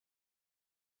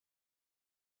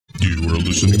You are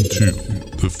listening to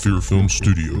the Fear Film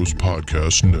Studios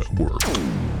Podcast Network.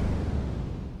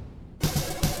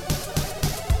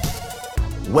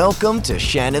 Welcome to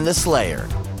Shannon the Slayer,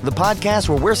 the podcast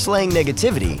where we're slaying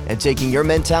negativity and taking your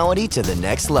mentality to the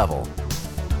next level.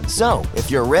 So,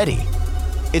 if you're ready,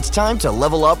 it's time to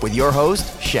level up with your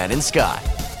host, Shannon Scott.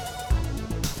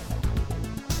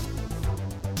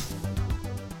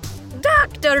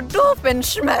 Dr.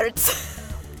 Doofenshmirtz.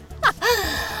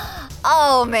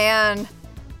 Oh man,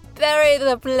 Perry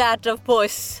the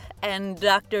Platypus and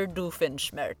Dr.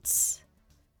 Doofenshmirtz.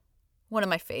 One of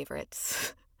my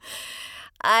favorites.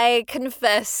 I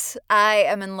confess I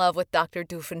am in love with Dr.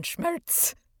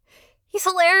 Doofenshmirtz. He's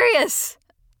hilarious,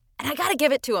 and I gotta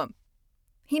give it to him.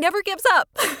 He never gives up.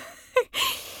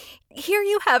 Here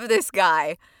you have this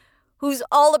guy who's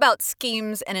all about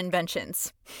schemes and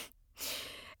inventions.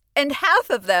 And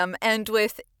half of them end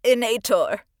with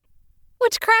 "inator,"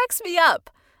 which cracks me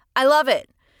up. I love it.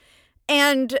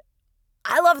 And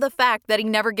I love the fact that he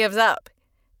never gives up.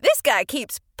 This guy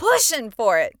keeps pushing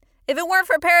for it. If it weren't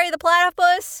for Perry the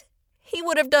Platypus, he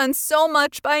would have done so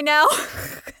much by now.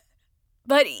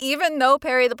 But even though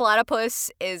Perry the Platypus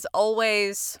is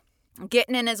always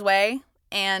getting in his way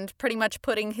and pretty much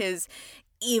putting his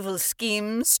evil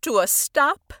schemes to a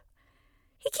stop,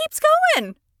 he keeps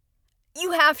going.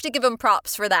 You have to give him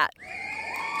props for that.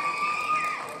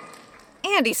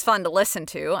 And he's fun to listen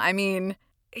to. I mean,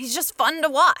 he's just fun to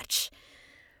watch.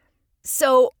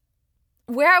 So,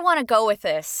 where I want to go with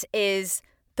this is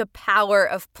the power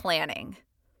of planning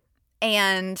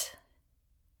and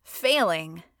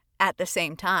failing at the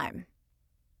same time.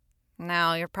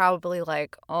 Now, you're probably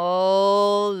like,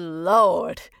 oh,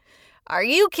 Lord, are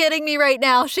you kidding me right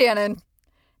now, Shannon?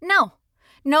 No,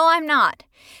 I'm not.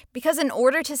 Because in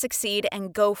order to succeed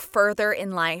and go further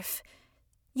in life,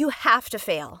 you have to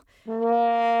fail.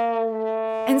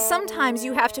 And sometimes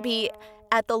you have to be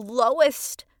at the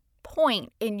lowest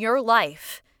point in your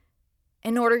life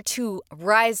in order to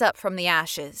rise up from the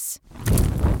ashes.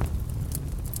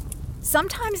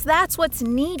 Sometimes that's what's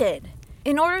needed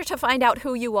in order to find out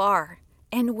who you are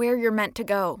and where you're meant to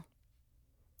go.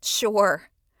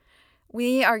 Sure,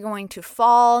 we are going to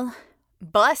fall,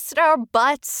 bust our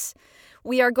butts.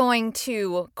 We are going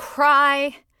to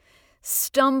cry,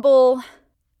 stumble,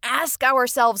 ask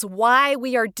ourselves why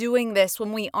we are doing this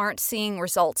when we aren't seeing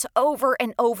results over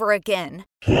and over again.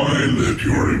 Why let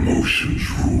your emotions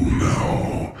rule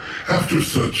now, after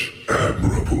such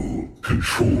admirable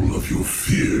control of your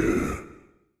fear?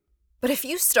 But if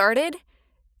you started,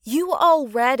 you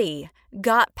already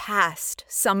got past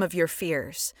some of your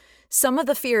fears. Some of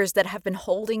the fears that have been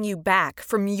holding you back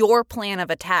from your plan of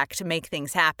attack to make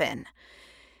things happen.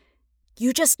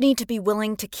 You just need to be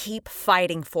willing to keep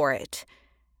fighting for it.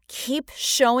 Keep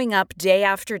showing up day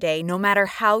after day, no matter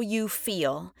how you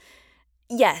feel.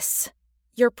 Yes,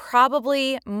 you're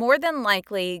probably more than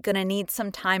likely going to need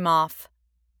some time off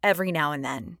every now and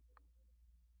then.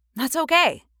 That's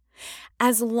okay,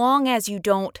 as long as you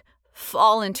don't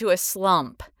fall into a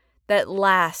slump that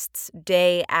lasts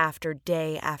day after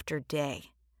day after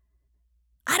day.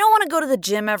 I don't want to go to the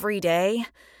gym every day.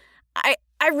 I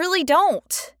really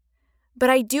don't. But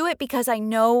I do it because I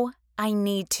know I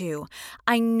need to.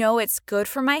 I know it's good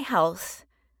for my health.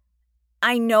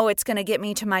 I know it's going to get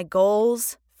me to my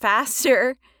goals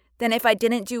faster than if I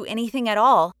didn't do anything at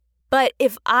all. But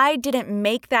if I didn't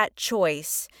make that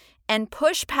choice and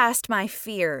push past my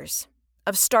fears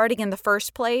of starting in the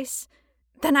first place,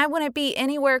 then I wouldn't be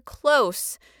anywhere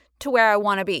close to where I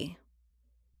want to be.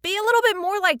 Be a little bit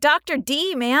more like Dr.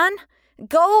 D, man.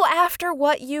 Go after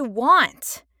what you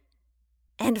want.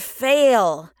 And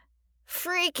fail.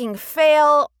 Freaking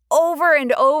fail over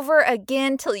and over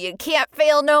again till you can't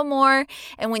fail no more.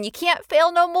 And when you can't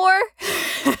fail no more,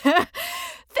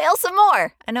 fail some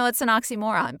more. I know it's an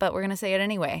oxymoron, but we're going to say it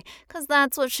anyway, because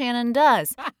that's what Shannon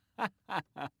does.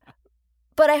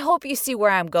 But I hope you see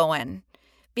where I'm going,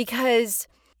 because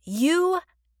you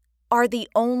are the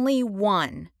only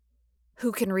one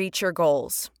who can reach your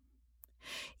goals.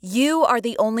 You are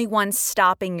the only one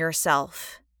stopping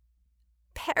yourself.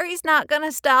 Perry's not going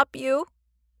to stop you.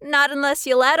 Not unless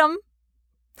you let him.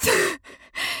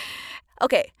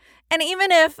 Okay, and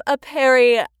even if a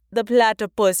Perry the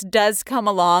Platypus does come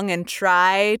along and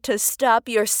try to stop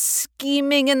your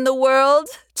scheming in the world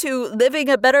to living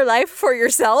a better life for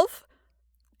yourself,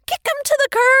 kick him to the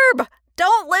curb.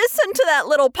 Don't listen to that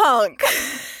little punk.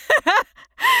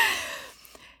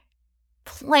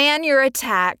 Plan your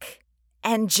attack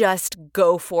and just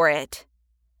go for it.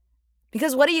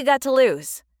 Because what do you got to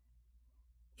lose?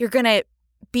 You're going to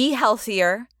be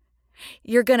healthier.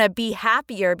 You're going to be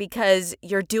happier because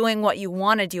you're doing what you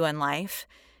want to do in life.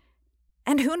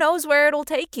 And who knows where it'll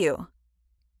take you.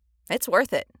 It's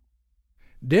worth it.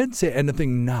 Don't say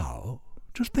anything now.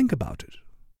 Just think about it.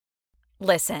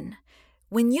 Listen,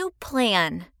 when you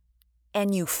plan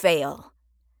and you fail,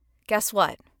 guess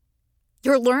what?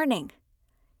 You're learning.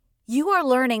 You are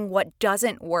learning what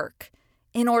doesn't work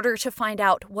in order to find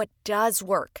out what does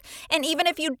work. And even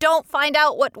if you don't find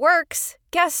out what works,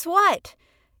 guess what?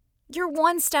 You're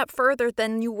one step further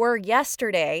than you were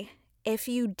yesterday if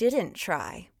you didn't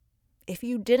try, if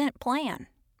you didn't plan.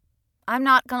 I'm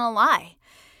not gonna lie.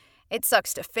 It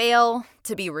sucks to fail,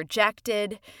 to be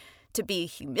rejected, to be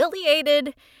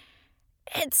humiliated.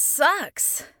 It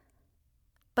sucks.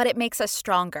 But it makes us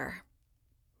stronger.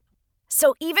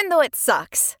 So even though it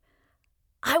sucks,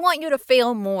 I want you to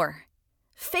fail more.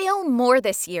 Fail more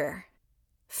this year.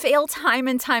 Fail time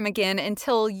and time again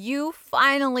until you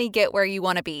finally get where you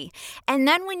want to be. And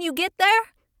then when you get there,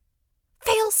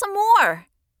 fail some more.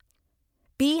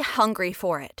 Be hungry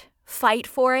for it. Fight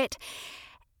for it.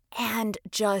 And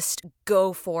just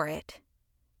go for it.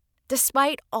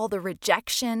 Despite all the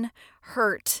rejection,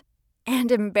 hurt,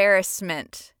 and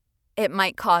embarrassment it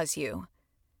might cause you.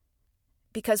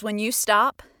 Because when you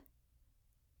stop,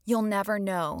 you'll never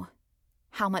know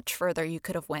how much further you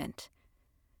could have went.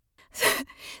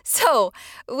 So,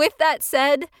 with that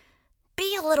said,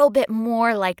 be a little bit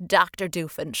more like Dr.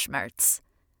 Doofenshmirtz.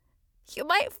 You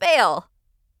might fail,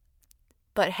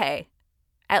 but hey,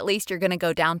 at least you're going to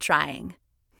go down trying.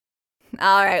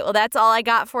 All right, well, that's all I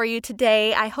got for you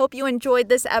today. I hope you enjoyed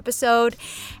this episode,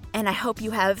 and I hope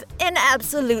you have an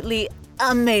absolutely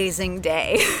amazing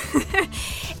day.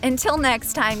 Until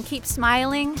next time, keep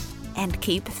smiling and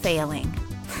keep failing.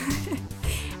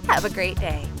 Have a great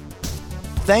day.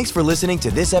 Thanks for listening to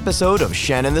this episode of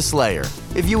Shannon the Slayer.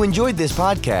 If you enjoyed this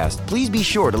podcast, please be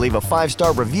sure to leave a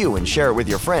 5-star review and share it with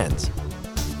your friends.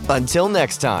 Until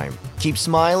next time, keep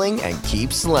smiling and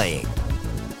keep slaying.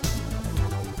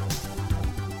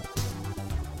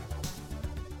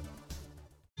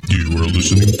 You are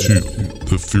listening to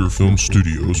the Fear Film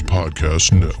Studios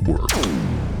Podcast Network.